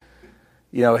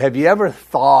have you ever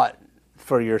thought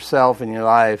for yourself in your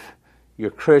life,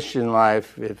 your Christian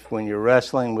life, if when you're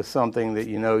wrestling with something that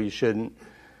you shouldn't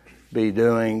be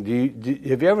doing,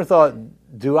 have you ever thought,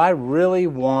 do I really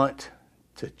want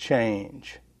to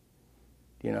change?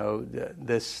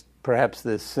 Perhaps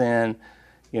this sin,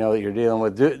 that you're dealing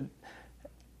with.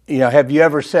 Have you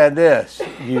ever said this?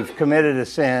 You've committed a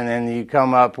sin and you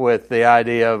come up with the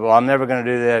idea of, well, I'm never going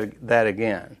to do that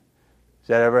again. Has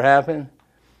that ever happened?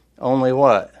 Only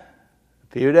what?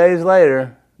 A few days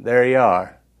later, there you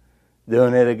are,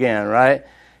 doing it again, right?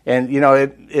 And,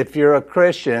 if you're a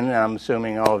Christian, and I'm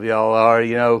assuming all of y'all are,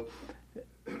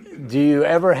 do you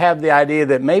ever have the idea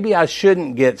that maybe I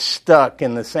shouldn't get stuck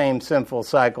in the same sinful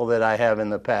cycle that I have in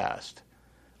the past,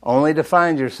 only to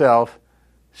find yourself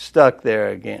stuck there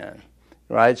again,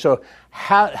 right? So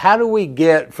how do we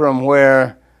get from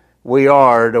where we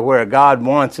are to where God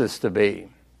wants us to be?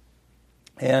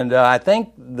 And I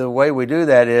think the way we do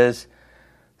that is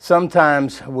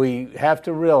sometimes we have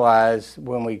to realize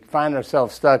when we find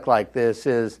ourselves stuck like this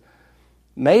is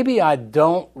maybe I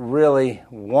don't really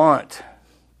want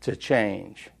to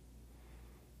change.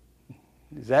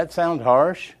 Does that sound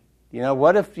harsh?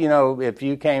 What if, if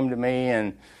you came to me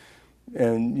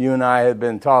and you and I had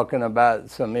been talking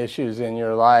about some issues in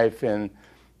your life and,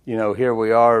 here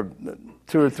we are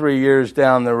 2 or 3 years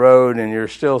down the road and you're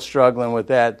still struggling with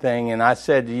that thing. And I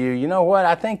said to you, you know what?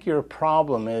 I think your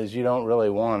problem is you don't really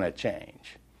want to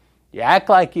change. You act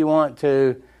like you want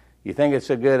to. You think it's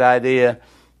a good idea.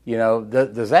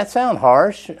 Does that sound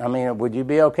harsh? I mean, would you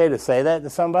be okay to say that to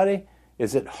somebody?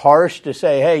 Is it harsh to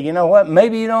say, hey, you know what?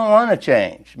 Maybe you don't want to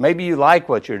change. Maybe you like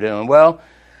what you're doing. Well,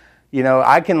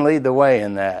 I can lead the way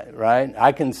in that, right?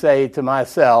 I can say to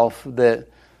myself that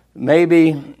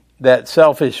maybe that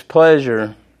selfish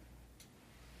pleasure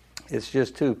is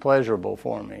just too pleasurable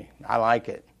for me. I like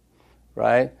it,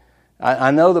 right?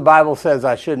 I know the Bible says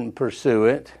I shouldn't pursue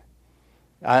it.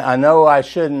 I know I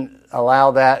shouldn't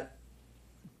allow that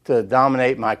to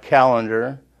dominate my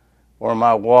calendar or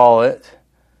my wallet,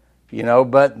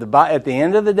 but at the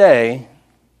end of the day,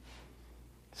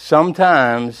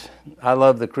 sometimes I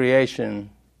love the creation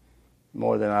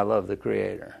more than I love the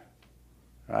Creator,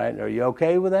 right? Are you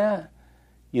okay with that?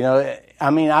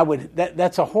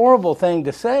 That's a horrible thing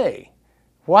to say.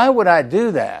 Why would I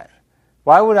do that?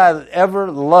 Why would I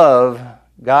ever love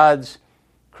God's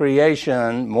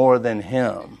creation more than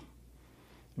Him?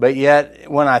 But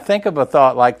yet, when I think of a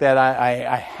thought like that,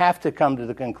 I have to come to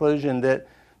the conclusion that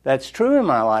that's true in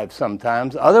my life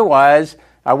sometimes. Otherwise,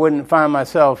 I wouldn't find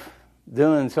myself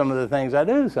doing some of the things I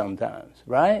do sometimes,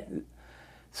 right?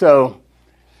 So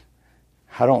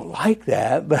I don't like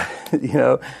that,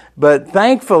 but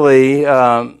thankfully,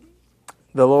 the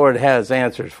Lord has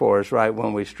answers for us, right,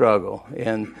 when we struggle.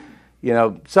 And,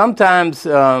 sometimes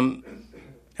I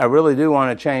really do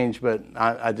want to change, but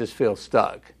I just feel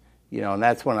stuck, and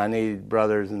that's when I need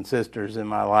brothers and sisters in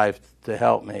my life to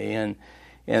help me.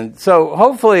 And so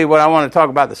hopefully what I want to talk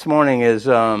about this morning is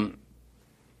 4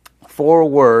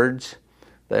 words.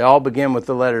 They all begin with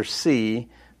the letter C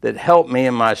that help me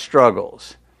in my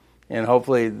struggles. And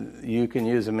hopefully you can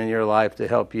use them in your life to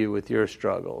help you with your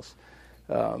struggles.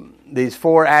 These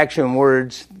 4 action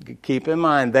words, keep in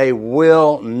mind, they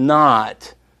will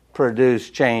not produce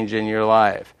change in your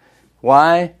life.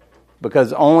 Why?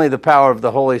 Because only the power of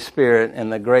the Holy Spirit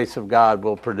and the grace of God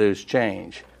will produce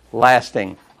change,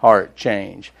 lasting heart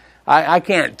change. I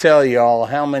can't tell you all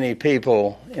how many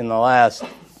people in the last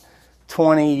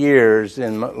 20 years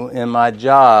in my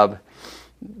job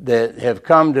that have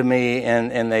come to me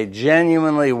and they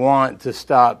genuinely want to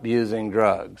stop using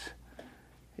drugs.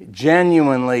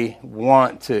 Genuinely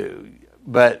want to,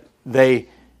 but they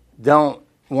don't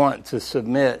want to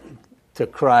submit to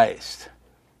Christ.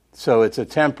 So it's a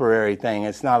temporary thing.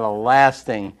 It's not a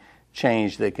lasting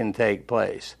change that can take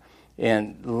place.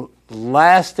 And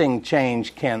lasting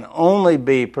change can only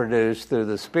be produced through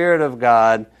the Spirit of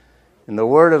God and the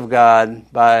Word of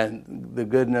God by the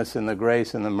goodness and the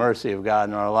grace and the mercy of God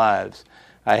in our lives.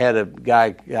 I had a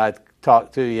guy I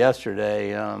talked to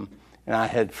yesterday, and I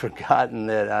had forgotten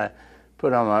that I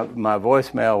put on my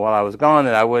voicemail while I was gone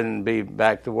that I wouldn't be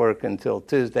back to work until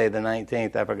Tuesday the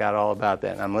 19th. I forgot all about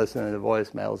that. And I'm listening to the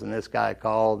voicemails, and this guy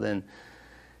called, and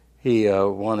he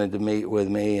wanted to meet with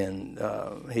me, and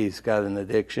he's got an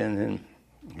addiction.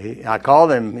 And I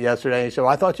called him yesterday, and he said,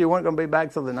 well, I thought you weren't going to be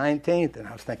back till the 19th. And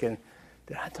I was thinking,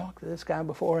 did I talk to this guy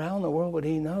before? How in the world would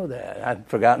he know that? I'd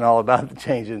forgotten all about the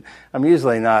changes. I'm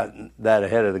usually not that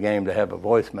ahead of the game to have a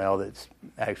voicemail that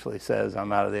actually says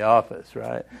I'm out of the office,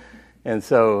 right? And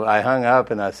so I hung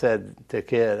up and I said to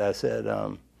Kit, I said,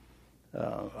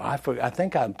 I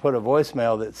think I put a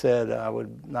voicemail that said I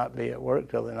would not be at work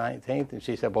till the 19th, and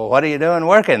she said, well, what are you doing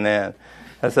working then?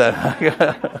 I said,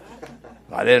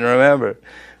 I didn't remember.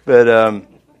 But,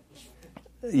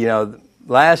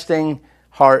 lasting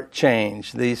heart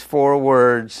change. These 4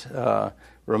 words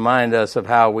remind us of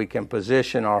how we can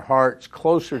position our hearts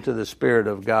closer to the Spirit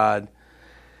of God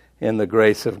in the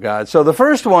grace of God. So the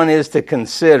first one is to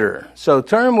consider. So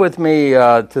turn with me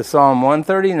to Psalm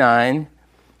 139,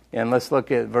 and let's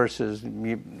look at verses.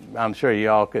 I'm sure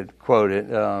you all could quote it.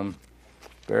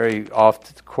 Very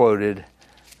oft quoted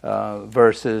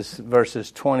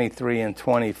verses 23 and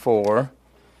 24.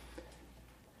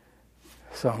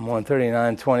 Psalm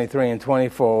 139, 23 and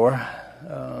 24.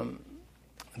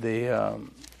 The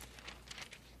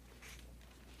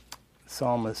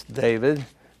psalmist David.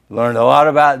 Learned a lot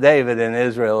about David in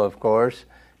Israel, of course,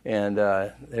 and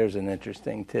there's an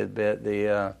interesting tidbit.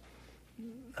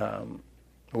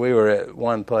 We were at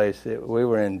one place. We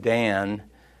were in Dan.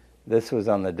 This was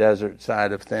on the desert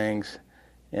side of things,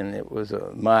 and it was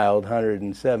a mild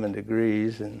 107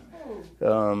 degrees.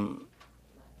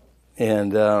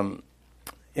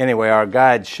 Anyway, our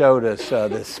guide showed us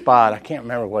this spot. I can't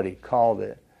remember what he called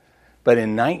it, but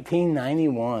in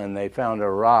 1991 they found a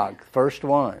rock, first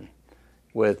one,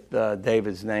 with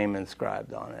David's name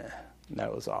inscribed on it. And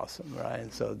that was awesome, right?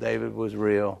 And so David was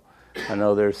real. I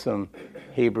know there's some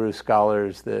Hebrew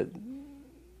scholars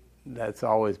that's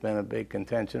always been a big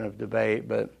contention of debate,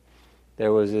 but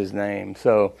there was his name.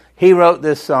 So he wrote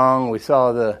this song. We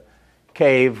saw the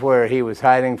cave where he was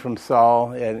hiding from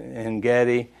Saul in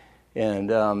Gedi, and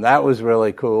that was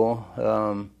really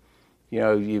cool.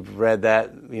 You've read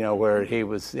that, where he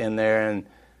was in there and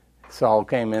Saul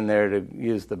came in there to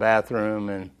use the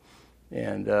bathroom,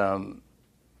 and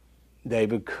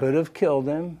David could have killed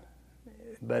him,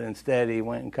 but instead he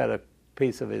went and cut a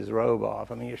piece of his robe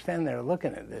off. I mean, you're standing there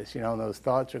looking at this, and those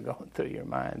thoughts are going through your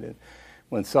mind. And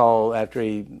when Saul, after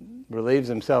he relieves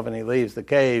himself and he leaves the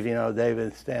cave,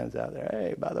 David stands out there,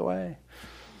 hey, by the way.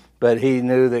 But he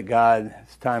knew that God's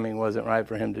timing wasn't right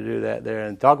for him to do that there.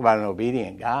 And talk about an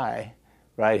obedient guy.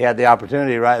 Right, he had the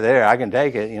opportunity right there. I can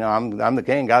take it. I'm the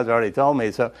king. God's already told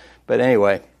me. So, but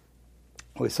anyway,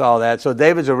 we saw that. So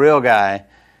David's a real guy,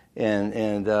 and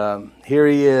here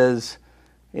he is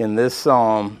in this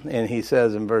psalm, and he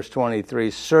says in verse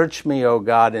 23, "Search me, O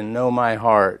God, and know my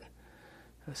heart.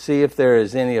 See if there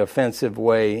is any offensive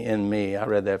way in me." I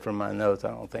read that from my notes.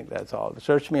 I don't think that's all.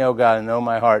 "Search me, O God, and know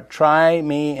my heart. Try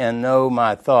me and know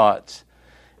my thoughts.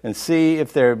 And see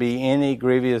if there be any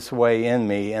grievous way in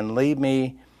me, and lead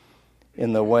me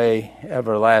in the way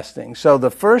everlasting." So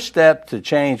the first step to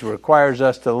change requires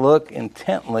us to look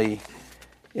intently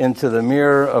into the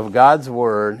mirror of God's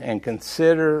Word and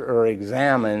consider or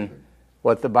examine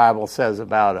what the Bible says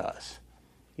about us.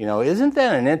 Isn't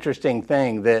that an interesting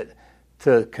thing, that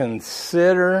to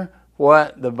consider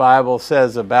what the Bible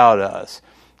says about us?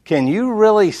 Can you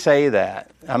really say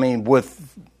that? I mean,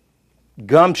 with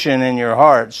gumption in your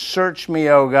heart, "Search me,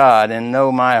 O God, and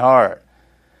know my heart.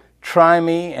 Try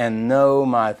me and know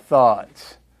my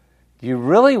thoughts." Do you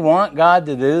really want God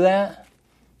to do that?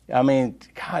 I mean,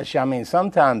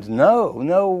 sometimes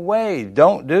no way,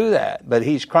 don't do that. But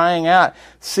he's crying out,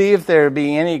 "See if there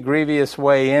be any grievous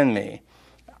way in me."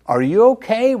 Are you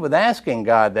okay with asking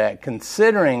God that,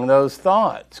 considering those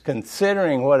thoughts,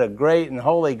 considering what a great and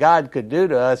holy God could do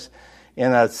to us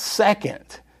in a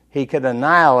second? He could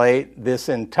annihilate this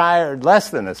entire, less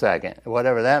than a second,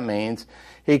 whatever that means.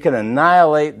 He could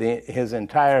annihilate his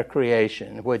entire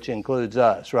creation, which includes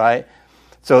us, right?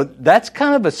 So that's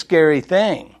kind of a scary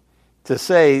thing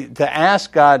to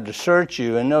ask God to search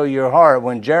you and know your heart.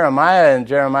 When Jeremiah in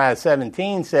Jeremiah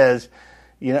 17 says,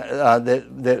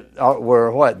 that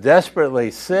we're what?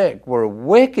 Desperately sick. We're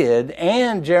wicked.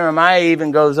 And Jeremiah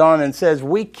even goes on and says,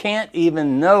 we can't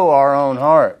even know our own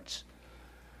hearts.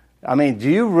 I mean, do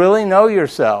you really know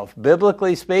yourself?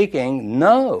 Biblically speaking,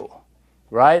 no,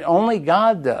 right? Only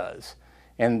God does.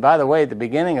 And by the way, at the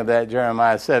beginning of that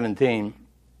Jeremiah 17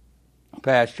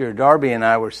 pasture, Darby and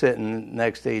I were sitting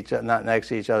next to each other, not next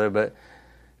to each other, but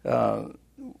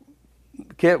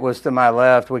Kit was to my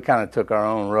left. We kind of took our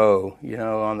own row,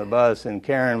 on the bus, and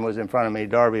Karen was in front of me.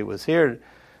 Darby was here,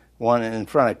 one in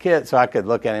front of Kit, so I could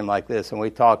look at him like this, and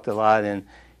we talked a lot, and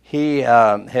he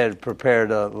had prepared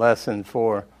a lesson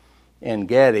for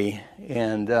En-Gedi,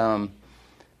 and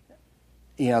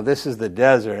this is the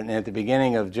desert. And at the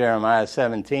beginning of Jeremiah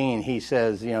 17, he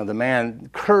says, the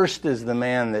man cursed is the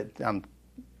man that, I'm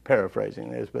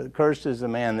paraphrasing this, but cursed is the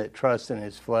man that trusts in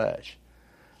his flesh,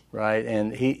 right?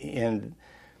 And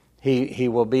he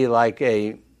will be like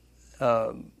a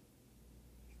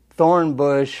thorn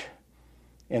bush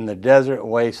in the desert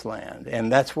wasteland.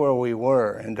 And that's where we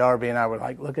were. And Darby and I were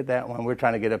like, look at that one. We're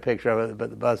trying to get a picture of it, but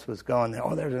the bus was going.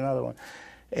 Oh, there's another one.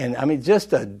 And, I mean,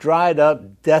 just a dried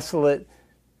up, desolate,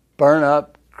 burn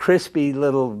up, crispy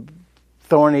little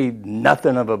thorny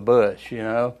nothing of a bush, you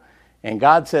know. And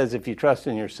God says if you trust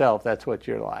in yourself, that's what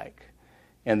you're like.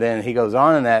 And then he goes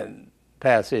on in that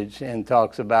passage and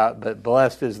talks about, but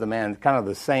blessed is the man, kind of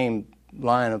the same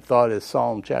line of thought as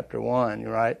Psalm chapter 1,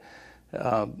 right?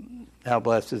 How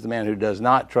blessed is the man who does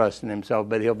not trust in himself,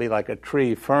 but he'll be like a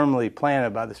tree firmly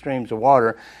planted by the streams of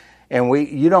water. And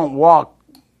you don't walk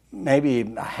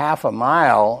maybe half a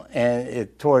mile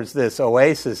towards this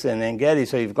oasis in En-Gedi,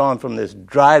 so you've gone from this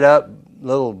dried up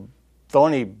little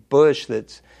thorny bush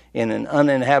that's in an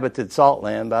uninhabited salt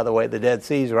land. By the way, the Dead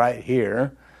Sea's right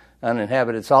here,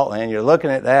 uninhabited salt land. You're looking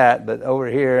at that, but over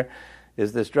here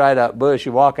is this dried up bush.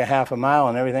 You walk a half a mile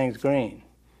and everything's green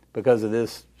because of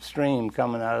this stream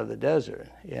coming out of the desert.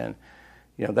 And,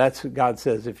 you know, that's what God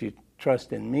says, if you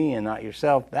trust in me and not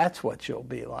yourself, that's what you'll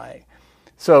be like.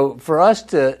 So for us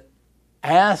to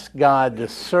ask God to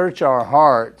search our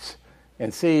hearts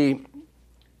and see,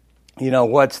 you know,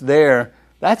 what's there,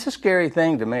 that's a scary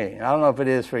thing to me. I don't know if it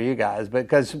is for you guys,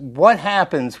 because what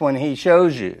happens when he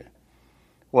shows you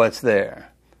what's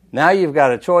there? Now you've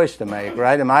got a choice to make,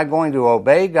 right? Am I going to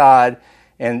obey God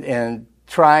and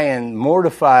try and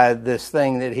mortify this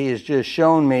thing that he has just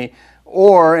shown me,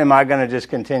 or am I going to just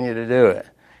continue to do it?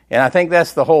 And I think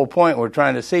that's the whole point we're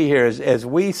trying to see here, is as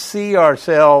we see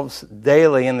ourselves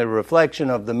daily in the reflection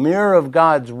of the mirror of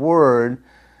God's Word,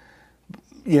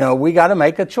 you know, we got to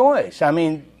make a choice. I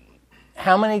mean,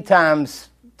 how many times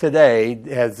today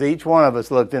has each one of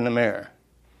us looked in the mirror?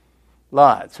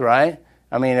 Lots, right?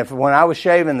 I mean, when I was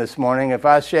shaving this morning, if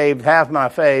I shaved half my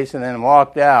face and then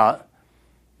walked out,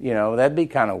 you know, that'd be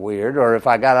kind of weird. Or if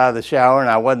I got out of the shower and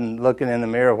I wasn't looking in the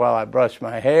mirror while I brushed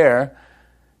my hair,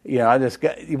 you know,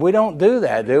 we don't do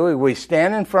that, do we? We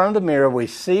stand in front of the mirror, we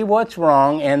see what's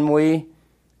wrong, and we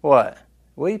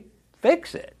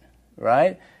fix it,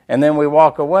 right? And then we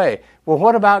walk away. Well,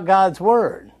 what about God's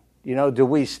Word? You know, do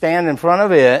we stand in front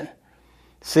of it,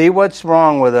 see what's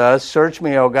wrong with us, search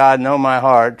me, O God, know my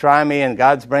heart, try me, and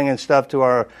God's bringing stuff to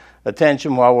our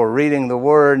attention while we're reading the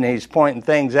Word, and he's pointing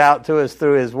things out to us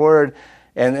through his Word,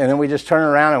 and then we just turn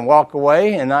around and walk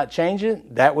away and not change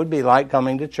it? That would be like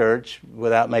coming to church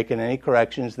without making any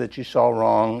corrections that you saw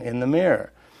wrong in the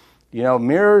mirror. You know,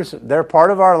 mirrors, they're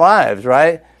part of our lives,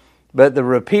 right? But the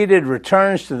repeated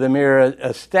returns to the mirror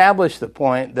establish the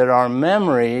point that our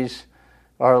memories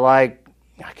are like,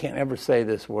 I can't ever say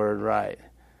this word right,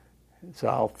 so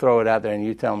I'll throw it out there and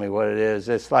you tell me what it is.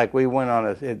 It's like we went on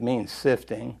it means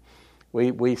sifting.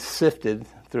 We sifted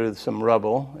through some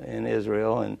rubble in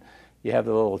Israel, and you have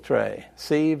the little tray.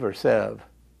 Sieve or sev?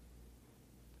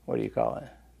 What do you call it?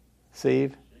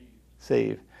 Sieve?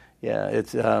 Sieve. Yeah,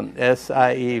 it's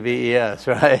S-I-E-V-E-S,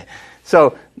 right?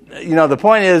 So, you know, the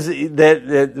point is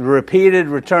that repeated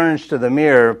returns to the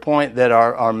mirror point that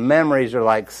our memories are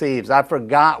like sieves. I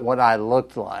forgot what I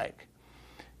looked like.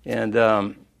 And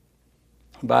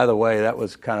by the way, that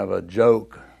was kind of a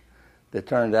joke that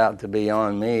turned out to be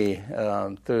on me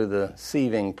through the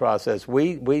sieving process.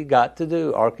 We got to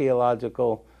do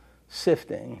archaeological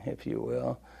sifting, if you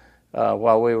will,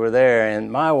 while we were there.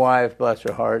 And my wife, bless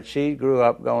her heart, she grew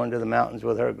up going to the mountains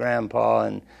with her grandpa,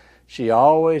 and she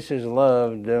always has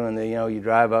loved doing you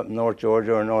drive up North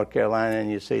Georgia or North Carolina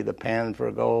and you see the pan for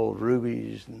gold,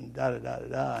 rubies, and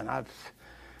da-da-da-da-da. And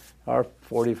our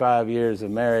 45 years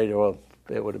of marriage, well,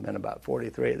 it would have been about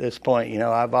 43 at this point, you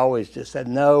know, I've always just said,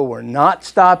 no, we're not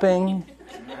stopping.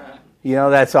 You know,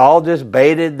 that's all just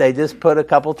baited. They just put a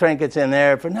couple trinkets in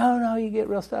there for, no, you get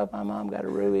real stuff. My mom got a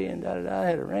ruby and da-da-da,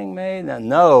 had a ring made.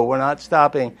 No, we're not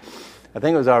stopping. I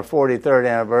think it was our 43rd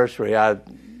anniversary. I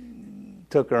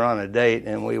took her on a date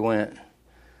and we went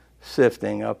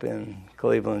sifting up in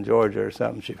Cleveland, Georgia or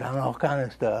something. She found all kind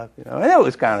of stuff, you know, and it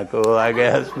was kind of cool, I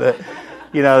guess, but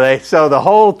you know, so the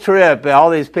whole trip, all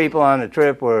these people on the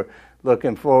trip were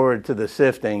looking forward to the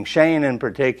sifting, Shane in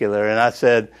particular. And I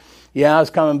said, yeah, I was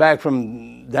coming back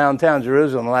from downtown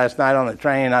Jerusalem last night on the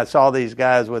train. I saw these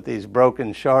guys with these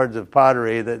broken shards of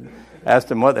pottery that asked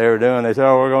them what they were doing. They said,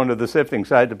 oh, we're going to the sifting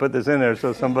site to put this in there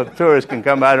so some tourists can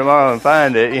come by tomorrow and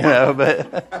find it, you know.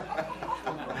 But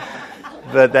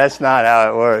that's not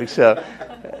how it works. So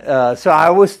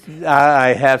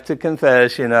I have to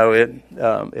confess, you know,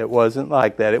 it wasn't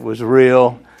like that. It was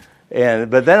real.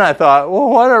 But then I thought, well,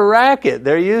 what a racket.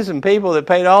 They're using people that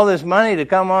paid all this money to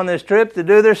come on this trip to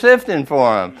do their sifting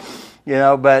for them. You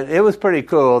know, but it was pretty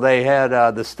cool. They had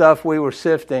the stuff we were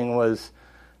sifting was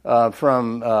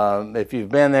from, if you've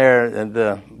been there,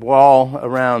 the wall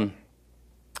around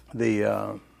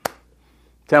the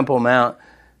Temple Mount,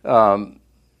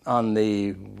 on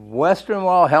the western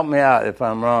wall, help me out if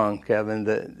I'm wrong, Kevin,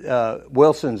 the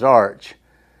Wilson's Arch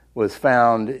was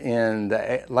found in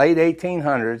the late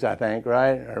 1800s, I think,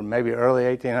 right? Or maybe early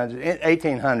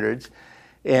 1800s.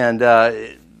 And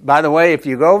by the way, if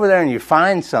you go over there and you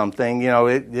find something,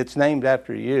 it's named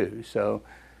after you. So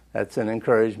that's an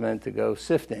encouragement to go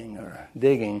sifting or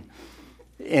digging.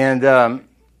 And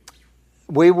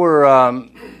we were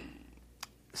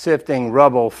sifting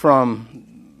rubble from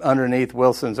underneath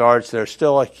Wilson's Arch. There's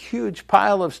still a huge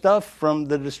pile of stuff from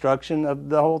the destruction of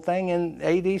the whole thing in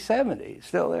AD 70.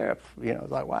 Still there.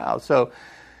 It's like, wow. So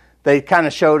they kind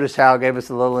of showed us how, gave us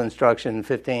a little instruction in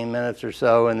 15 minutes or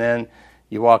so, and then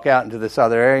you walk out into this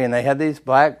other area, and they had these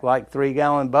black,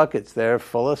 3-gallon buckets there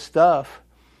full of stuff,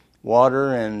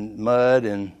 water and mud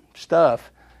and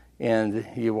stuff. And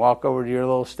you walk over to your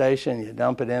little station, you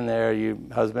dump it in there, you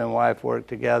husband and wife work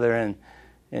together,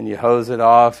 and you hose it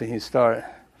off, and you start.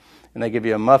 And they give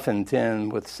you a muffin tin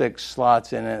with 6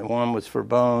 slots in it. One was for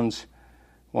bones,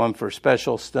 one for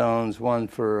special stones, one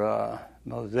for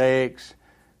mosaics,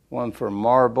 one for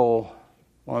marble,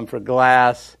 one for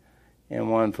glass,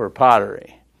 and one for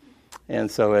pottery.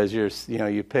 And so as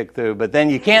you pick through. But then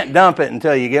you can't dump it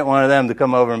until you get one of them to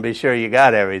come over and be sure you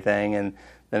got everything. And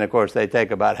then, of course, they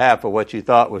take about half of what you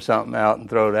thought was something out and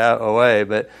throw it away.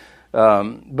 But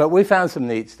we found some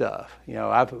neat stuff.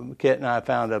 Kit and I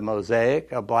found a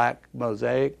mosaic, a black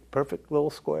mosaic, perfect little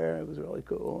square. It was really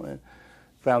cool. And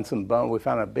found some bone. We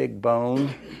found a big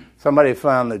bone. Somebody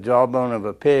found the jawbone of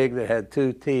a pig that had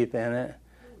 2 teeth in it,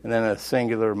 and then a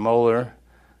singular molar.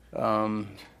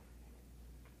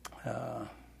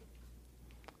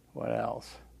 What else?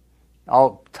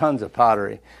 Tons of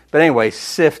pottery. But anyway,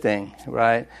 sifting,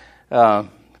 right?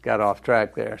 Got off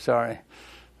track there. Sorry.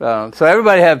 So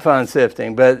everybody had fun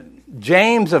sifting, but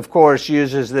James, of course,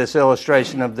 uses this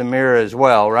illustration of the mirror as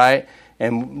well, right?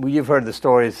 And you've heard the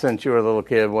stories since you were a little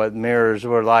kid, what mirrors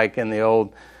were like in the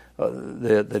old,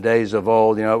 the days of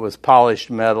old. It was polished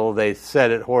metal. They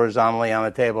set it horizontally on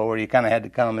a table where you kind of had to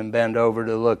come and bend over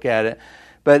to look at it.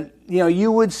 But,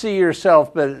 you would see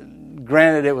yourself, but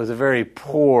granted it was a very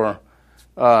poor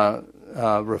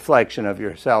reflection of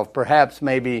yourself. Perhaps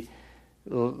maybe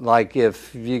like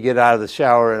if you get out of the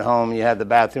shower at home, you had the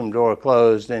bathroom door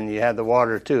closed and you had the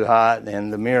water too hot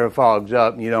and the mirror fogs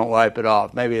up and you don't wipe it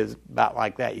off. Maybe it's about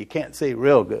like that. You can't see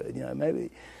real good.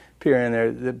 Maybe peer in there,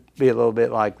 it'd be a little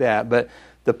bit like that. But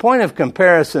the point of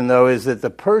comparison, though, is that the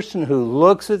person who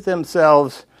looks at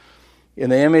themselves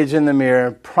in the image in the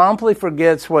mirror promptly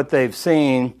forgets what they've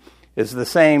seen is the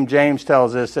same, James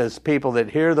tells us, as people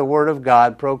that hear the word of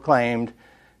God proclaimed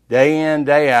day in,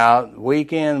 day out,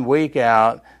 week in, week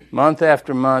out, month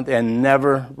after month, and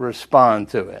never respond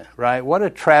to it, right? What a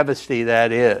travesty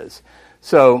that is.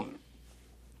 So,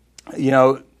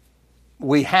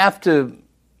 we have to,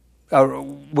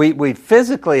 we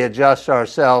physically adjust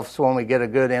ourselves when we get a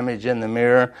good image in the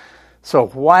mirror. So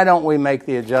why don't we make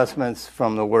the adjustments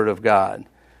from the Word of God,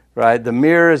 right? The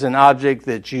mirror is an object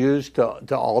that's used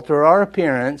to alter our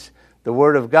appearance. The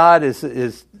Word of God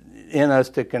is in us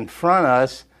to confront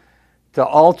us, to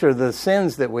alter the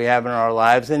sins that we have in our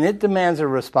lives, and it demands a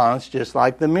response just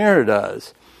like the mirror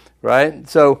does, right?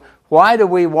 So why do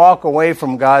we walk away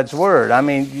from God's Word?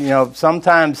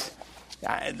 Sometimes,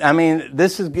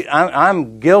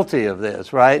 I'm guilty of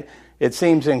this, right? It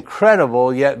seems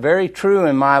incredible, yet very true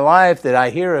in my life that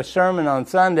I hear a sermon on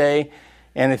Sunday,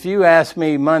 and if you ask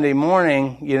me Monday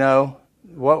morning,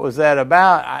 what was that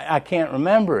about? I can't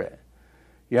remember it.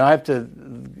 I have to,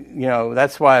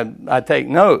 that's why I take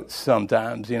notes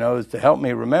sometimes, is to help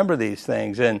me remember these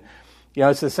things. And,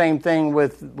 it's the same thing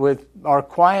with our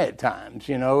quiet times.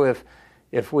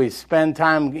 If we spend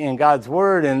time in God's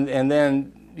Word and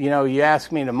then, you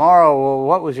ask me tomorrow, well,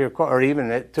 what was or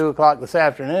even at 2 o'clock this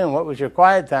afternoon, what was your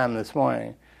quiet time this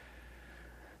morning?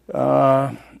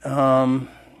 Well,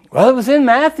 it was in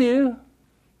Matthew,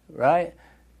 right?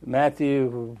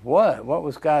 Matthew, what? What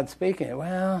was God speaking?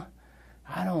 Well,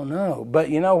 I don't know, but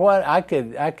you know what? I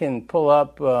can pull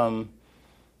up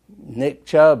Nick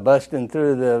Chubb busting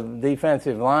through the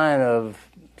defensive line of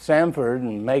Samford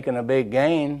and making a big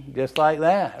gain just like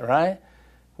that, right?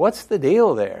 What's the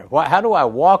deal there? How do I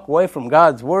walk away from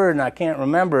God's Word and I can't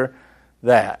remember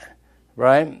that,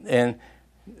 right? And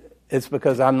it's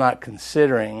because I'm not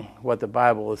considering what the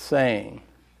Bible is saying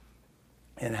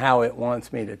and how it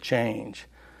wants me to change.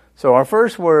 So our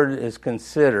first word is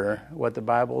consider what the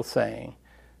Bible is saying.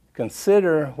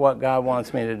 Consider what God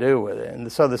wants me to do with it.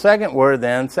 And so the second word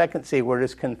then, second C word,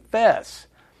 is confess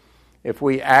if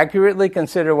we accurately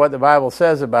consider what the Bible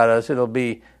says about us, it'll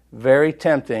be very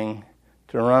tempting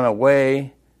to run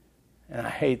away, and I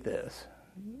hate this.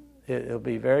 It'll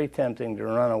be very tempting to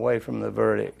run away from the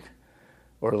verdict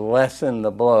or lessen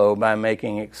the blow by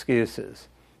making excuses,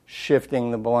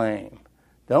 shifting the blame.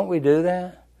 Don't we do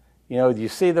that? You know, you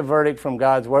see the verdict from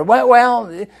God's Word.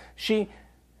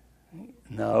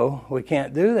 No, we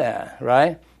can't do that,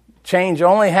 right? Change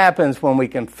only happens when we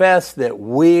confess that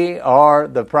we are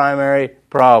the primary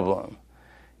problem.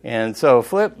 And so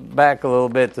flip back a little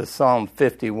bit to Psalm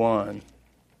 51.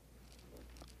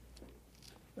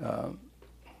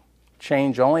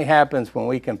 Change only happens when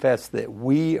we confess that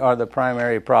we are the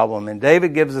primary problem. And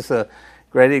David gives us a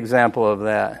great example of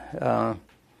that.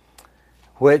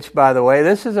 Which, by the way,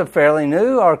 this is a fairly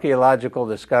new archaeological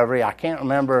discovery. I can't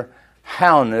remember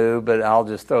how new, but I'll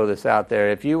just throw this out there.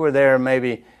 If you were there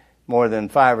maybe more than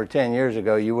 5 or 10 years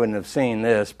ago, you wouldn't have seen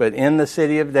this. But in the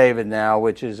city of David now,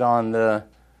 which is on the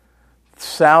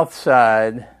south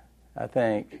side, I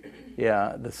think,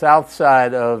 the south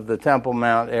side of the Temple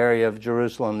Mount area of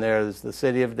Jerusalem, there is the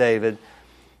city of David.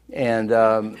 And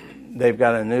they've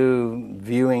got a new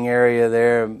viewing area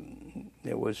there.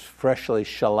 It was freshly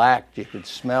shellacked. You could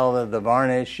smell the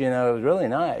varnish, you know, it was really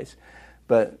nice.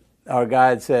 But our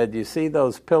guide said, you see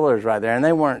those pillars right there? And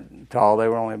they weren't tall, they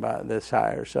were only about this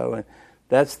high or so. And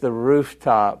that's the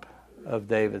rooftop of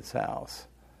David's house,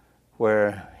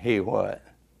 where he what?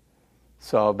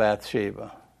 Saw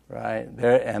Bathsheba, right?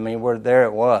 There, I mean, there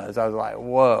it was. I was like,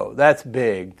 whoa, that's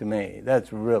big to me.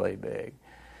 That's really big.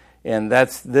 And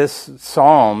this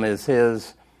psalm is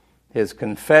his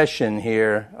confession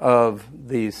here of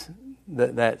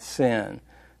that sin.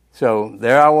 So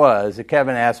there I was.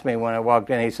 Kevin asked me when I walked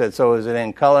in, he said, so is it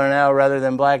in color now rather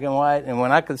than black and white? And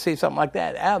when I could see something like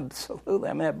that, absolutely.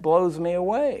 I mean, it blows me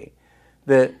away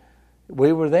that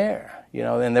we were there, you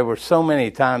know, and there were so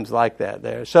many times like that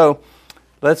there. So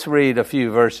let's read a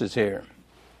few verses here.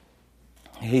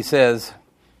 He says,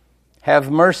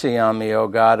 have mercy on me, O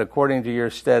God, according to your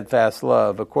steadfast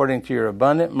love. According to your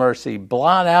abundant mercy,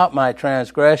 blot out my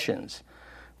transgressions.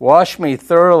 Wash me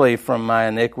thoroughly from my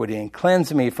iniquity and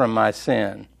cleanse me from my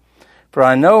sin. For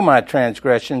I know my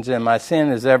transgressions and my sin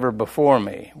is ever before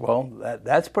me. Well,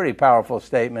 that's a pretty powerful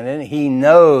statement, isn't it? He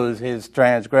knows his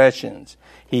transgressions.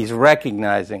 He's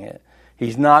recognizing it.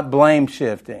 He's not blame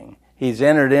shifting. He's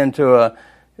entered into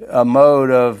a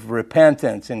mode of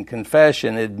repentance and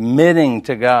confession, admitting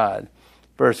to God.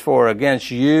 Verse 4, against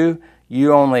you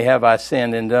only have I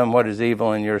sinned and done what is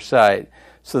evil in your sight,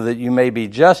 so that you may be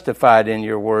justified in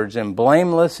your words and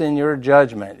blameless in your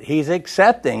judgment. He's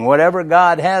accepting whatever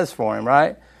God has for him,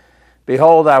 right?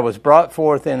 Behold, I was brought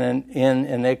forth in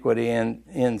iniquity, and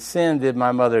in sin did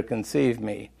my mother conceive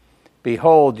me.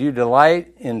 Behold, you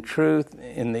delight in truth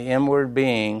in the inward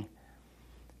being,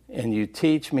 and you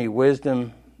teach me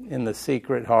wisdom in the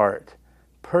secret heart.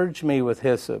 Purge me with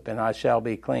hyssop, and I shall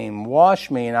be clean. Wash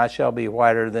me, and I shall be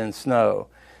whiter than snow.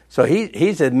 So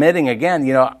he's admitting again,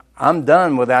 you know, I'm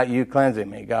done without you cleansing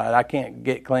me, God. I can't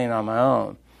get clean on my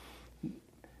own.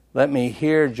 Let me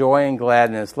hear joy and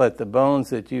gladness. Let the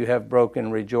bones that you have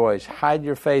broken rejoice. Hide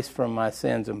your face from my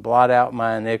sins and blot out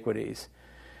my iniquities.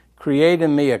 Create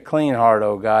in me a clean heart,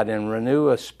 O God, and renew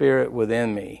a spirit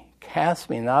within me. Cast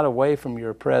me not away from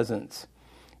your presence,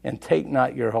 and take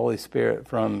not your Holy Spirit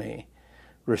from me.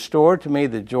 Restore to me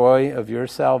the joy of your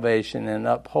salvation, and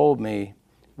uphold me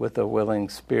with a willing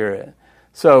spirit.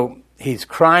 So he's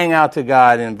crying out to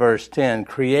God in verse 10,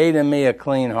 create in me a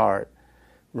clean heart,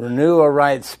 renew a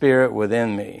right spirit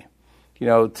within me. You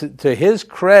know, to his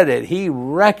credit, he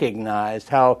recognized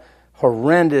how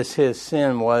horrendous his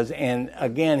sin was, and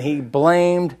again, he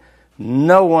blamed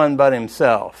no one but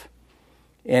himself,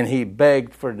 and he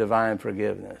begged for divine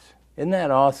forgiveness. Isn't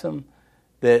that awesome?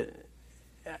 That,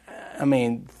 I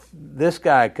mean, this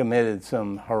guy committed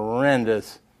some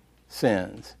horrendous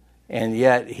sins, and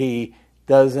yet he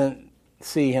doesn't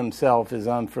see himself as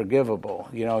unforgivable.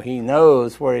 You know, he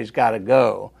knows where he's got to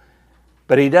go,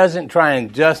 but he doesn't try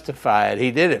and justify it.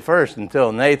 He did it first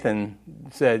until Nathan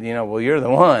said, you know, well, you're the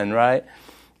one, right?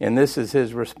 And this is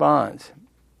his response.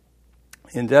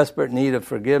 In desperate need of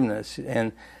forgiveness.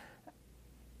 And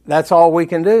that's all we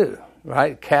can do,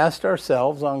 right? Cast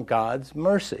ourselves on God's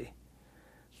mercy.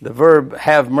 The verb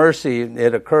have mercy,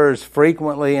 it occurs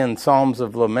frequently in Psalms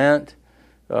of Lament.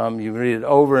 You read it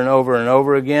over and over and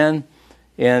over again.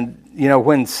 And, you know,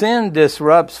 when sin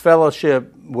disrupts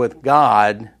fellowship with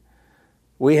God,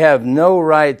 we have no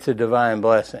right to divine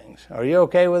blessings. Are you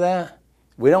okay with that?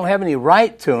 We don't have any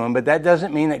right to them, but that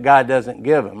doesn't mean that God doesn't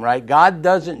give them, right? God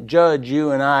doesn't judge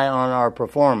you and I on our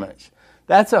performance.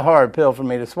 That's a hard pill for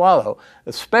me to swallow,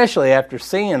 especially after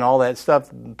seeing all that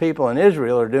stuff people in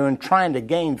Israel are doing, trying to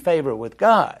gain favor with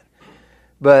God.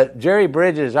 But Jerry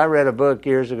Bridges, I read a book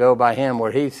years ago by him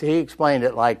where he explained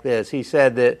it like this. He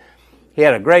said that he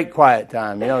had a great quiet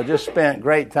time, just spent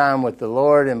great time with the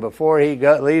Lord, and before he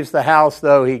leaves the house,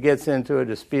 though, he gets into a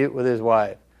dispute with his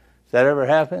wife. Does that ever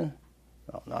happen?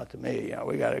 Well, not to me.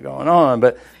 We got it going on,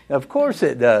 but of course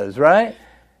it does, right?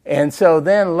 And so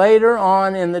then later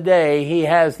on in the day, he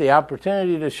has the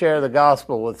opportunity to share the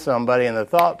gospel with somebody, and the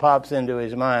thought pops into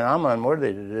his mind, I'm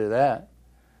unworthy to do that.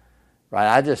 Right?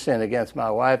 I just sinned against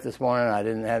my wife this morning. I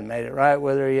hadn't made it right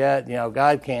with her yet.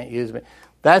 God can't use me.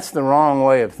 That's the wrong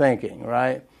way of thinking,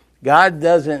 right? God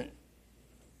doesn't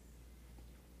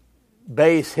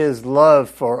base his love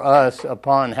for us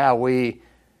upon how we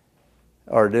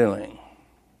are doing.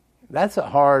 That's a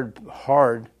hard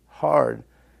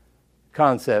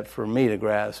concept for me to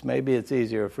grasp. Maybe it's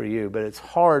easier for you, but it's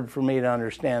hard for me to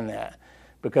understand that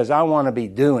because I want to be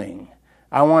doing.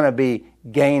 I want to be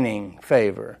gaining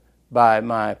favor by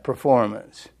my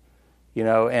performance.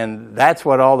 And that's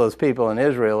what all those people in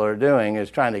Israel are doing,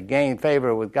 is trying to gain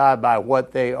favor with God by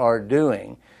what they are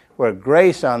doing. Where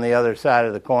grace on the other side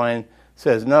of the coin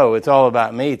says, no, it's all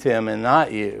about me, Tim, and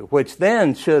not you. Which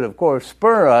then should, of course,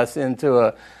 spur us into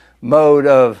a mode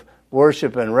of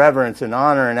worship and reverence and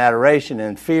honor and adoration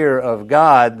and fear of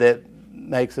God that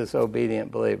makes us obedient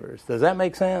believers. Does that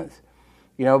make sense?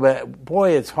 But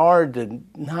boy, it's hard to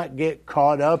not get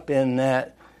caught up in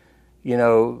that,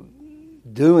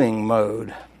 doing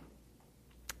mode.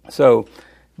 So,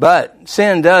 but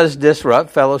sin does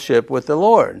disrupt fellowship with the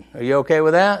Lord. Are you okay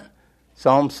with that?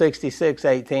 Psalm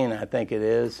 66:18, I think it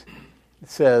is. It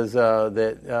says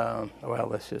well,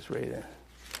 let's just read it.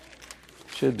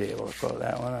 Should be able to quote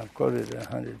that one. I've quoted it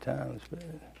 100 times. But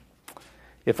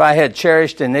if I had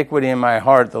cherished iniquity in my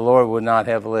heart, the Lord would not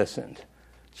have listened.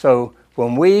 So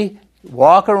when we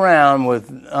walk around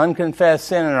with unconfessed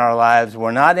sin in our lives,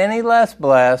 we're not any less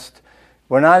blessed,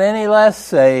 we're not any less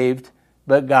saved,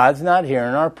 but God's not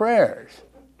hearing our prayers,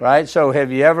 right? So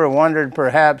have you ever wondered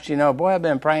perhaps, boy, I've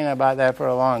been praying about that for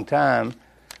a long time,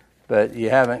 but you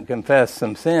haven't confessed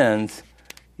some sins.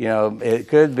 It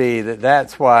could be that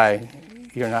that's why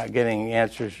you're not getting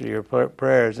answers to your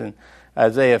prayers. And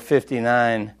Isaiah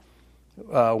 59,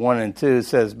 1 and 2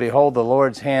 says, behold, the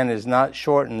Lord's hand is not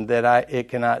shortened that it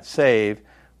cannot save,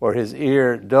 or his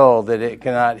ear dull that it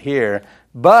cannot hear.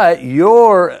 But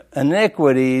your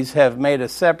iniquities have made a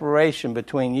separation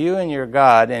between you and your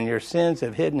God, and your sins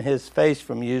have hidden his face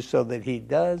from you so that he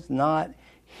does not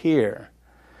hear.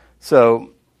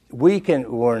 So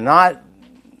we're not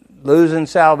losing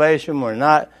salvation, we're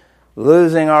not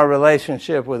losing our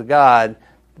relationship with God,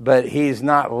 but he's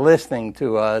not listening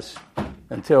to us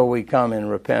until we come in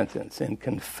repentance, in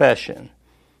confession.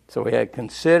 So we had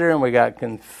consider and we got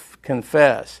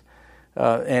confess.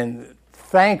 And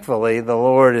thankfully, the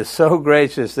Lord is so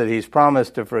gracious that he's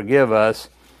promised to forgive us.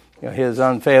 His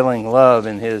unfailing love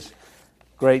and his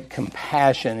great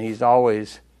compassion, he's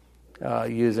always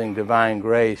using divine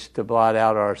grace to blot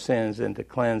out our sins and to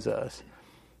cleanse us.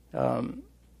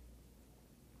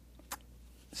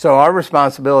 So our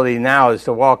responsibility now is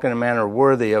to walk in a manner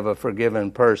worthy of a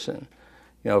forgiven person.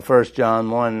 1 John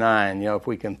 1:9, if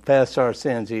we confess our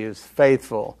sins, he is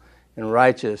faithful and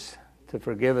righteous to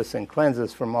forgive us and cleanse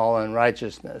us from all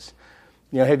unrighteousness.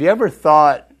 Have you ever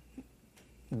thought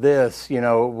this,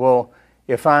 well,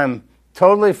 if I'm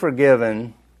totally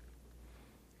forgiven,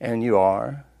 and you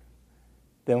are,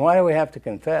 then why do we have to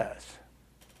confess?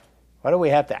 Why do we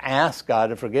have to ask God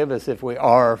to forgive us if we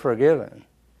are forgiven?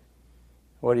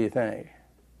 What do you think?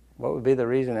 What would be the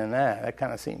reason in that? That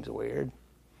kind of seems weird.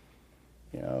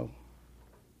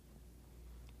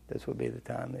 This would be the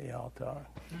time that y'all talk.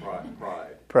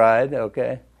 Pride,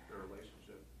 okay. A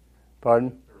relationship.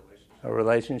 Pardon? A relationship. A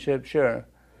relationship, sure.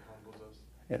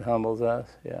 It humbles us.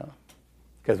 Yeah.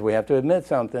 Because we have to admit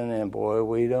something, and boy,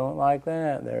 we don't like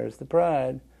that. There's the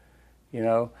pride.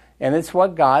 And it's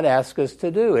what God asks us to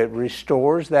do. It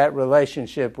restores that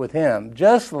relationship with him.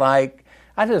 Just like,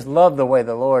 I just love the way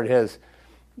the Lord has,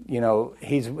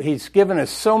 he's given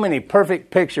us so many perfect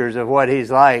pictures of what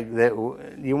he's like that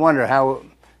you wonder how,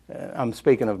 I'm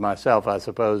speaking of myself, I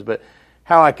suppose, but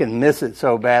how I can miss it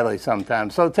so badly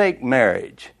sometimes. So take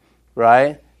marriage,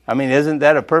 right? I mean, isn't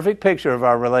that a perfect picture of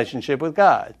our relationship with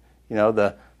God?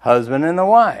 The husband and the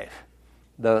wife,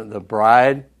 the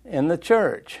bride and the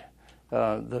church,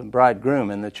 the bridegroom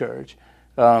in the church.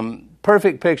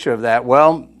 Perfect picture of that.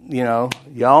 Well,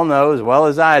 y'all know as well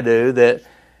as I do that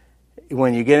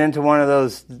when you get into one of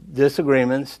those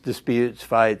disagreements, disputes,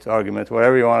 fights, arguments,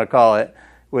 whatever you want to call it,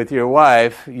 with your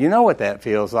wife, you know what that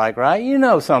feels like, right? You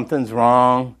know something's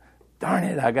wrong. Darn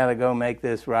it, I got to go make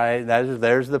this right.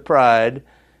 There's the pride,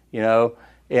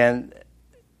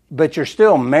 but you're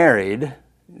still married.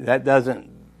 That doesn't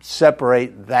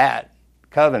separate that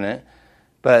covenant,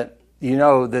 but you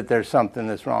know that there's something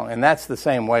that's wrong. And that's the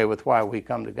same way with why we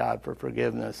come to God for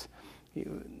forgiveness.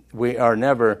 We are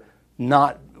never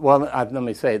not, let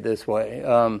me say it this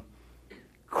way.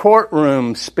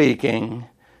 Courtroom speaking,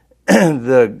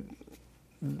 we're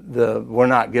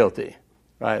not guilty,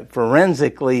 right?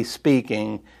 Forensically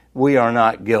speaking, we are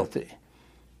not guilty.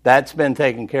 That's been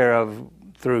taken care of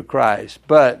through Christ.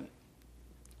 But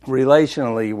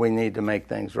relationally, we need to make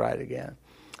things right again.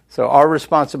 So our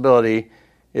responsibility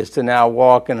is to now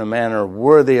walk in a manner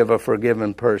worthy of a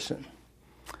forgiven person.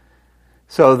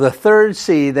 So the third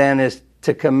C then is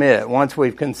to commit. Once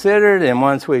we've considered and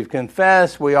once we've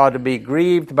confessed, we ought to be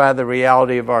grieved by the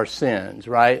reality of our sins,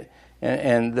 right?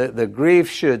 And the grief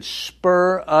should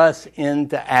spur us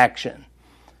into action.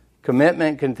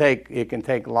 Commitment can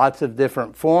take lots of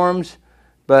different forms,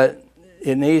 but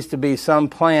it needs to be some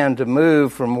plan to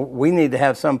move we need to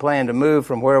have some plan to move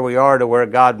from where we are to where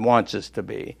God wants us to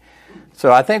be.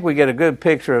 So I think we get a good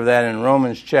picture of that in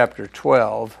Romans chapter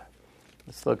 12.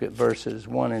 Let's look at verses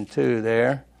 1 and 2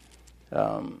 there.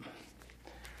 When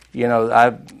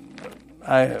I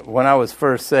was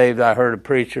first saved, I heard a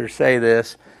preacher say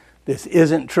this. This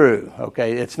isn't true,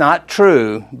 okay? It's not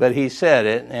true, but he said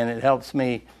it, and it helps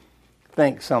me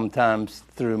think sometimes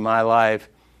through my life.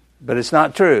 But it's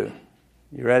not true.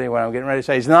 You ready? What I'm getting ready to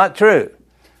say? It's not true.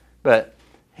 But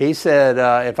he said,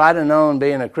 if I'd have known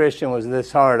being a Christian was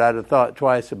this hard, I'd have thought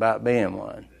twice about being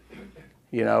one.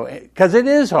 Because it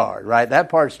is hard, right? That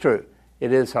part's true.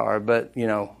 It is hard, but,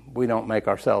 we don't make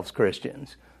ourselves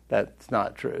Christians. That's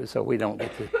not true. So we don't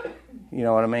get to, you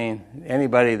know what I mean?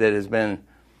 Anybody that has been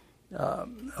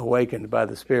awakened by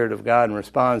the Spirit of God and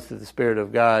responds to the Spirit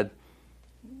of God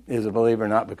is a believer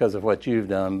not because of what you've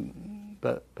done,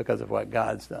 but because of what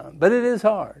God's done. But it is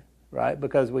hard, right?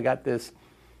 Because we got this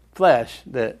flesh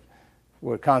that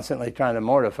we're constantly trying to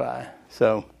mortify.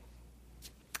 So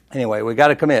anyway, we got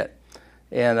to commit.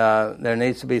 And there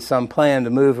needs to be some plan to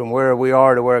move from where we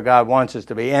are to where God wants us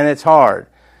to be. And it's hard.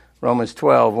 Romans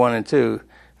 12, 1 and 2.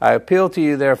 I appeal to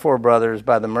you, therefore, brothers,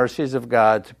 by the mercies of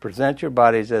God, to present your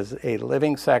bodies as a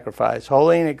living sacrifice,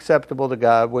 holy and acceptable to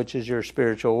God, which is your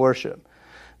spiritual worship.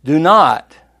 Do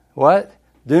not, what?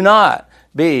 Do not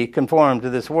be conformed to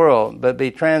this world, but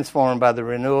be transformed by the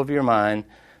renewal of your mind,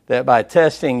 that by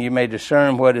testing you may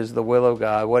discern what is the will of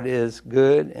God, what is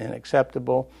good and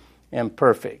acceptable and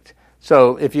perfect.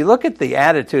 So if you look at the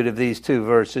attitude of these two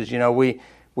verses, we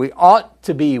ought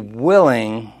to be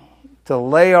willing to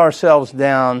lay ourselves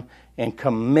down and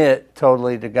commit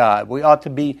totally to God. We ought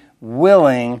to be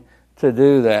willing to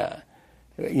do that.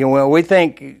 We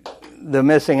think the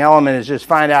missing element is just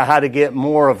find out how to get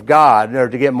more of God, or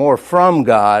to get more from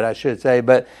God, I should say.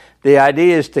 But the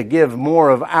idea is to give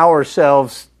more of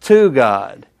ourselves to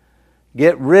God.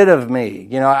 Get rid of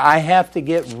me. I have to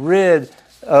get rid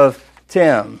of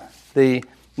Tim. The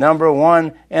number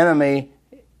one enemy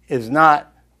is not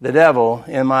the devil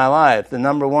in my life. The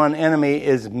number one enemy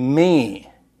is me,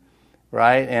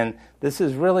 right? And this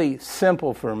is really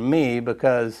simple for me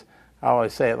because I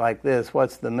always say it like this.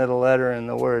 What's the middle letter in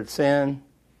the word sin?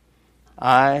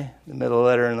 I. The middle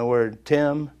letter in the word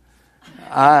Tim?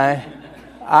 I.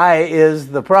 I is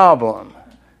the problem,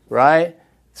 right?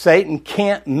 Satan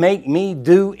can't make me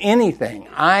do anything.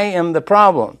 I am the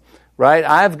problem. Right?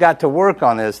 I've got to work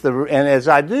on this. And as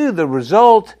I do, the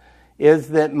result is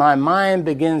that my mind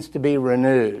begins to be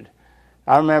renewed.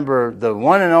 I remember the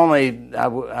one and only,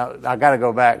 I got to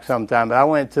go back sometime, but I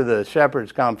went to the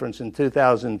Shepherds Conference in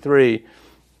 2003,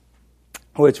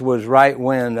 which was right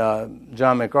when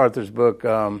John MacArthur's book,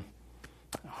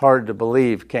 Hard to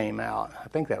Believe, came out. I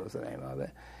think that was the name of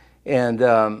it.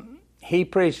 And he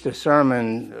preached a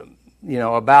sermon,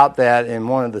 about that in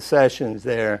one of the sessions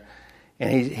there.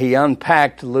 And he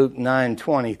unpacked Luke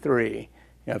 9:23.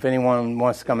 If anyone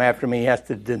wants to come after me, he has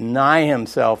to deny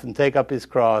himself and take up his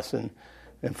cross and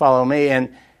follow me.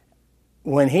 And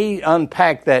when he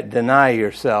unpacked that deny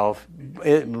yourself,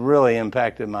 it really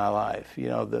impacted my life.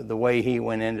 The way he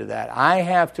went into that. I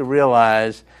have to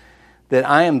realize that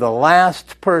I am the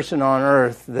last person on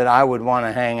earth that I would want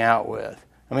to hang out with.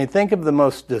 I mean, think of the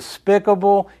most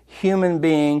despicable human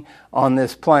being on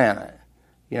this planet.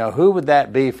 Who would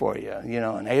that be for you?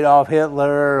 An Adolf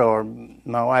Hitler, or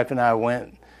my wife and I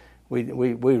went,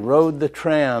 we rode the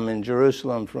tram in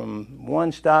Jerusalem from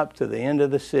one stop to the end of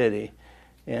the city,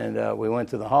 and we went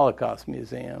to the Holocaust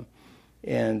Museum.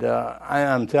 And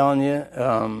I'm telling you,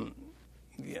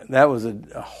 that was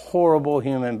a horrible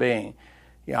human being.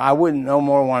 I wouldn't no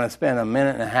more want to spend a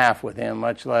minute and a half with him,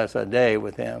 much less a day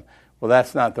with him. Well,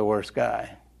 that's not the worst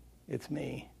guy. It's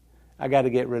me. I got to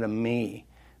get rid of me,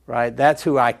 right? That's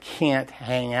who I can't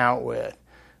hang out with,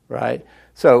 right?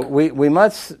 So we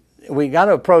got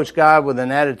to approach God with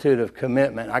an attitude of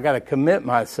commitment. I got to commit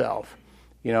myself,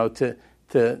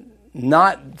 to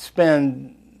not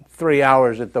spend 3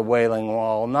 hours at the Wailing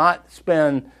Wall, not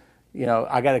spend,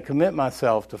 I got to commit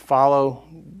myself to follow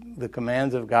the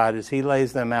commands of God as He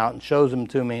lays them out and shows them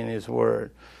to me in His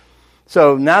Word.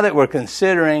 So now that we're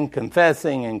considering,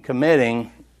 confessing, and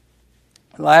committing,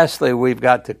 lastly, we've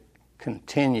got to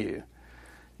continue.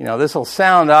 This will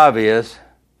sound obvious,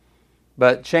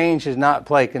 but change has not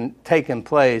taken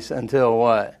place until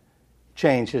what?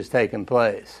 Change has taken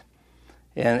place.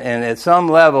 And at some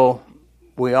level,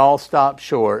 we all stop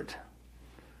short.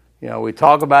 We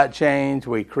talk about change,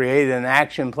 we create an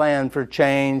action plan for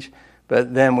change,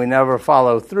 but then we never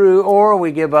follow through, or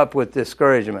we give up with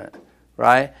discouragement,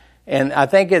 right? And I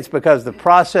think it's because the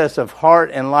process of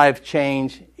heart and life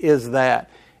change is that.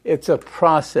 It's a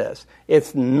process.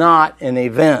 It's not an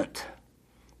event.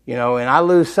 And I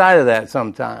lose sight of that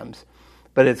sometimes.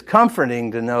 But it's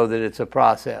comforting to know that it's a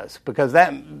process. Because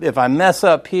that, if I mess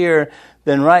up here,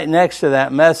 then right next to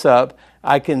that mess up,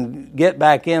 I can get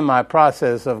back in my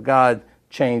process of God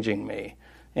changing me.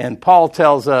 And Paul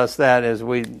tells us that, as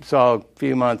we saw a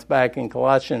few months back in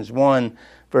Colossians 1,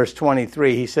 verse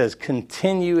 23, he says,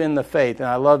 continue in the faith. And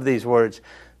I love these words,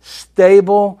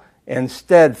 stable and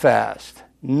steadfast,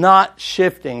 not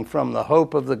shifting from the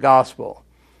hope of the gospel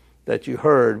that you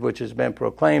heard, which has been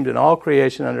proclaimed in all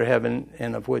creation under heaven,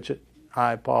 and of which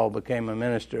I, Paul, became a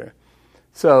minister.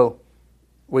 So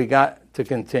we got to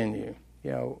continue.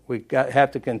 We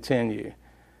have to continue.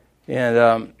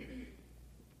 And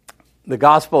the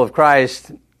gospel of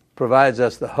Christ provides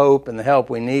us the hope and the help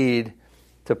we need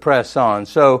to press on.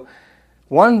 So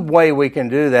one way we can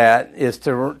do that is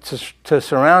to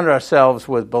surround ourselves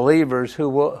with believers who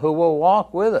will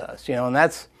walk with us. And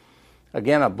that's,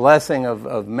 again, a blessing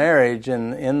of marriage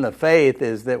and in the faith,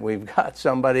 is that we've got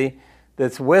somebody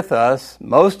that's with us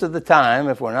most of the time,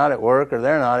 if we're not at work or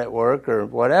they're not at work or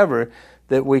whatever,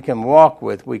 that we can walk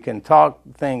with. We can talk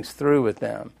things through with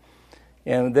them.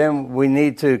 And then we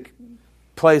need to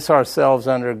place ourselves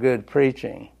under good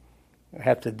preaching. We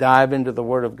have to dive into the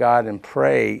Word of God and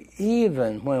pray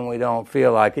even when we don't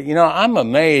feel like it. I'm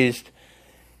amazed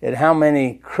at how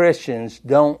many Christians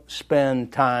don't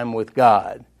spend time with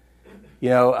God.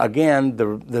 Again,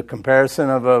 the comparison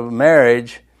of a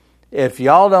marriage, if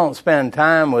y'all don't spend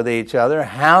time with each other,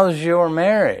 how's your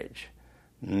marriage?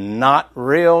 Not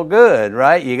real good,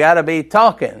 right? You got to be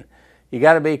talking. You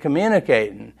got to be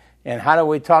communicating. And how do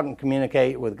we talk and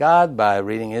communicate with God? By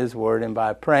reading His Word and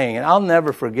by praying. And I'll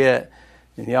never forget,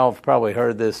 and y'all have probably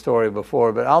heard this story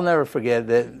before, but I'll never forget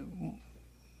that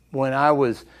when I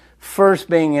was first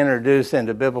being introduced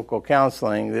into biblical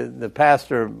counseling, the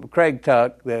pastor, Craig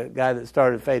Tuck, the guy that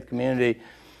started Faith Community,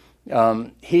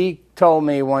 he told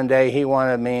me one day he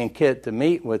wanted me and Kit to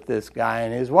meet with this guy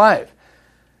and his wife.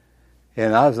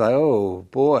 And I was like, oh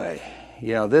boy.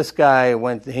 This guy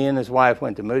he and his wife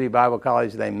went to Moody Bible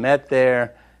College. They met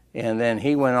there, and then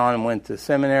he went on and went to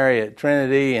seminary at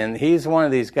Trinity, and he's one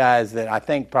of these guys that I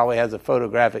think probably has a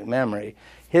photographic memory.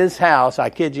 His house, I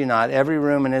kid you not, every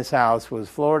room in his house was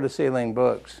floor-to-ceiling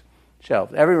books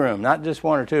shelved. Every room, not just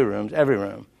one or two rooms, every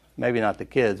room. Maybe not the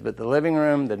kids, but the living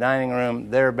room, the dining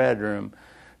room, their bedroom,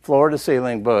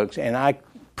 floor-to-ceiling books. And I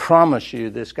promise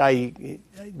you, this guy,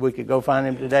 we could go find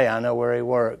him today. I know where he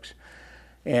works.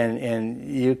 And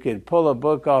you could pull a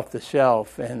book off the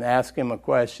shelf and ask him a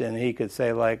question. He could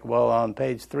say, like, well, on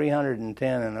page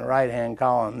 310 in the right-hand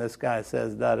column, this guy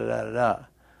says da-da-da-da-da.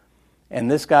 And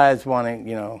this guy's wanting,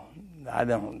 I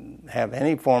don't have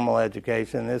any formal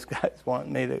education. This guy's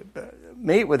wanting me to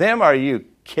meet with him. Are you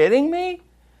kidding me?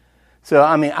 So,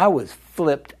 I was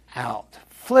flipped out.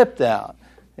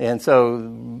 And so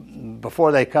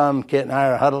before they come, Kit and I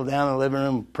are huddled down in the living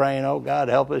room praying, oh, God,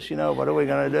 help us, what are we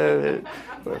going to do?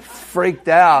 We're freaked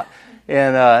out.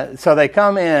 And so they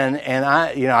come in, and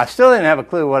I still didn't have a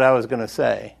clue what I was going to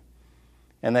say.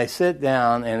 And they sit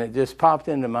down, and it just popped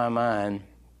into my mind.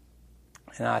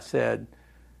 And I said,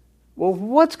 well,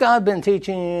 what's God been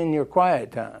teaching you in your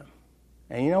quiet time?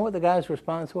 And you know what the guy's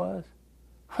response was?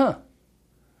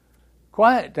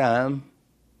 Quiet time?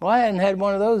 Well, I hadn't had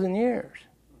one of those in years.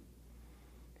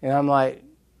 And I'm like,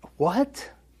 what?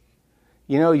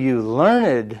 You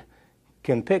learned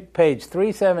can pick page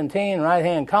 317,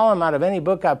 right-hand column, out of any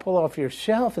book I pull off your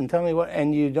shelf and tell me what,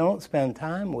 and you don't spend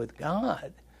time with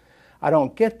God. I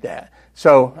don't get that.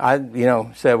 So I,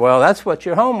 said, well, that's what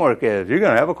your homework is. You're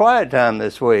going to have a quiet time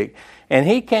this week. And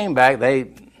he came back. I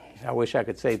wish I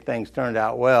could say things turned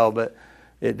out well, but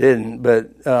it didn't.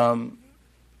 But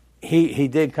he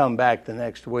did come back the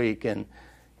next week and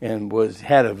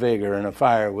had a vigor and a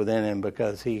fire within him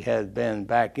because he had been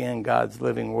back in God's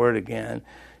living Word again.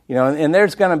 And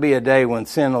there's going to be a day when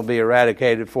sin will be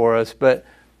eradicated for us, but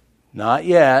not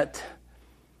yet.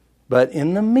 But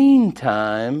in the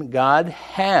meantime, God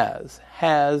has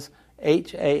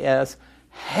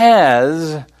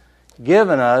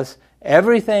given us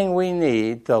everything we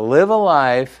need to live a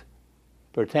life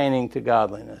pertaining to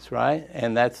godliness, right?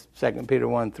 And that's 2 Peter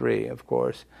 1:3, of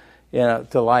course,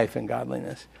 to life and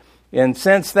godliness. And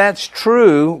since that's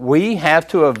true, we have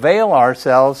to avail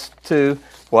ourselves to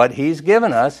what He's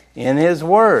given us in His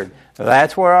Word.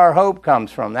 That's where our hope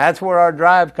comes from. That's where our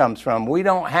drive comes from. We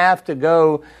don't have to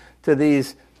go to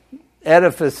these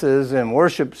edifices and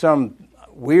worship some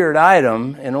weird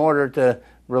item in order to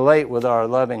relate with our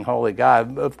loving, holy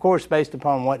God, of course, based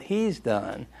upon what He's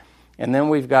done. And then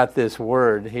we've got this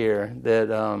word here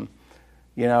that,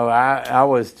 I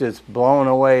was just blown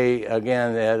away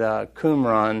again at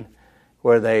Qumran,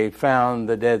 where they found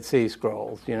the Dead Sea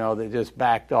Scrolls. They just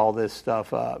backed all this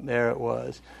stuff up. There it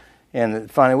was. And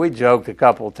it's funny, we joked a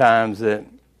couple of times that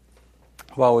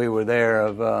while we were there,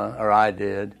 or I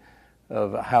did,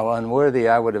 of how unworthy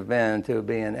I would have been to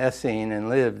be an Essene and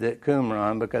lived at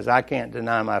Qumran because I can't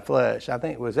deny my flesh. I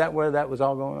think, was that where that was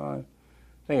all going on?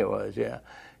 I think it was, yeah.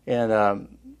 And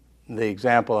the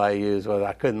example I used was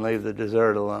I couldn't leave the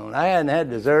dessert alone. I hadn't had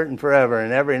dessert in forever,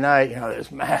 and every night, this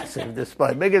massive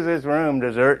display, big as this room,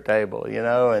 dessert table,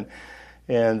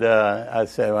 and I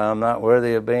said, well, I'm not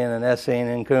worthy of being an Essene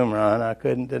in Qumran. I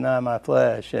couldn't deny my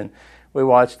flesh. And we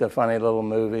watched a funny little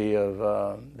movie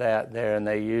of that there, and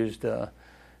they used an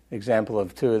example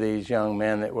of two of these young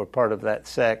men that were part of that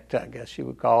sect, I guess you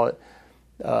would call it.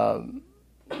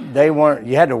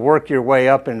 You had to work your way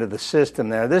up into the system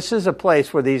there. This is a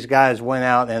place where these guys went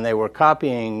out and they were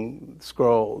copying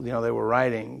scrolls, they were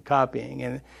writing, copying.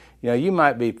 And, you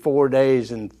might be 4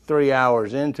 days and 3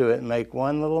 hours into it and make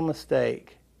one little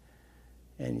mistake.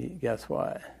 And guess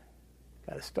what?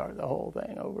 Got to start the whole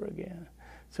thing over again.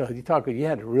 So you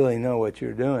had to really know what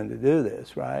you're doing to do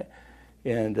this, right?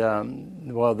 And,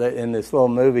 in this little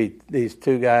movie, these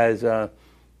two guys, one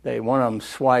of them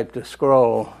swiped a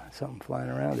scroll. Something flying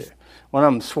around here. One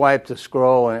of them swiped a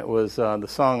scroll, and it was the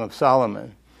Song of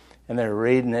Solomon. And they're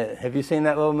reading it. Have you seen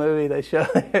that little movie they show?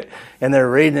 And they're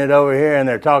reading it over here, and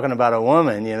they're talking about a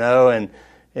woman, and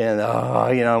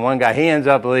one guy, he ends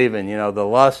up leaving, the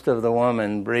lust of the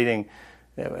woman breeding.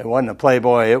 It wasn't a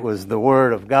Playboy, it was the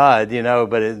Word of God,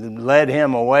 but it led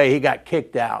him away. He got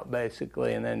kicked out,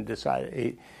 basically, and then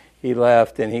decided he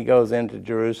left, and he goes into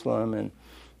Jerusalem, and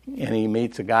he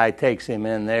meets a guy, takes him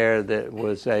in there that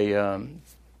was a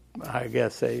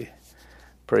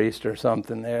priest or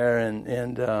something there,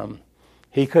 and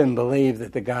he couldn't believe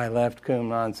that the guy left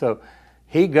Qumran, so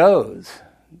he goes.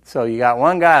 So you got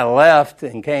one guy left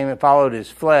and came and followed his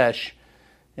flesh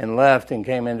and left and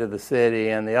came into the city,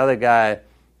 and the other guy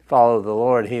followed the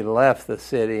Lord. He left the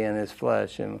city and his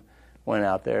flesh and went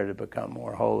out there to become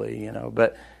more holy,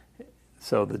 But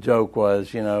so the joke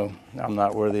was, I'm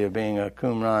not worthy of being a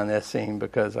Qumran Essene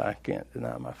because I can't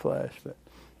deny my flesh. But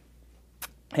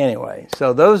anyway,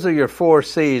 so those are your 4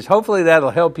 C's. Hopefully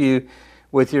that'll help you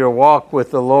with your walk with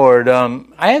the Lord.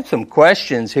 I had some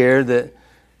questions here that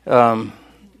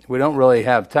we don't really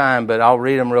have time, but I'll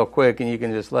read them real quick and you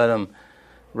can just let them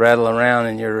rattle around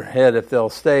in your head if they'll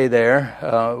stay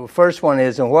there. First one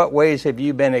is, in what ways have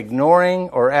you been ignoring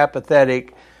or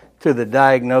apathetic to the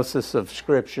diagnosis of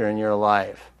Scripture in your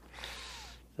life?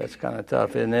 That's kind of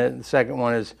tough, isn't it? The second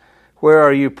one is, where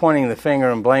are you pointing the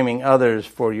finger and blaming others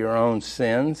for your own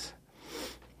sins?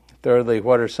 Thirdly,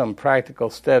 what are some practical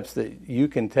steps that you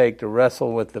can take to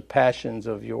wrestle with the passions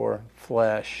of your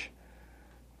flesh?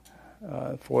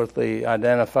 Fourthly,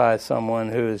 identify someone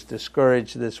who is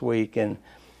discouraged this week, and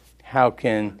how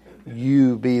can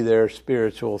you be their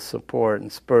spiritual support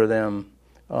and spur them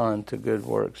on to good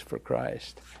works for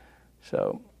Christ?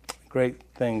 So, great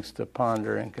things to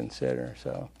ponder and consider.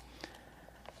 So,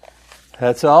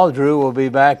 that's all. Drew will be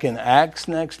back in Acts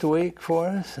next week for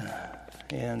us,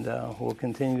 and we'll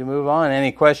continue to move on.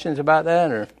 Any questions about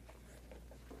that? Or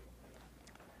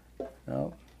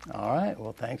no? All right.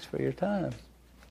 Well, thanks for your time.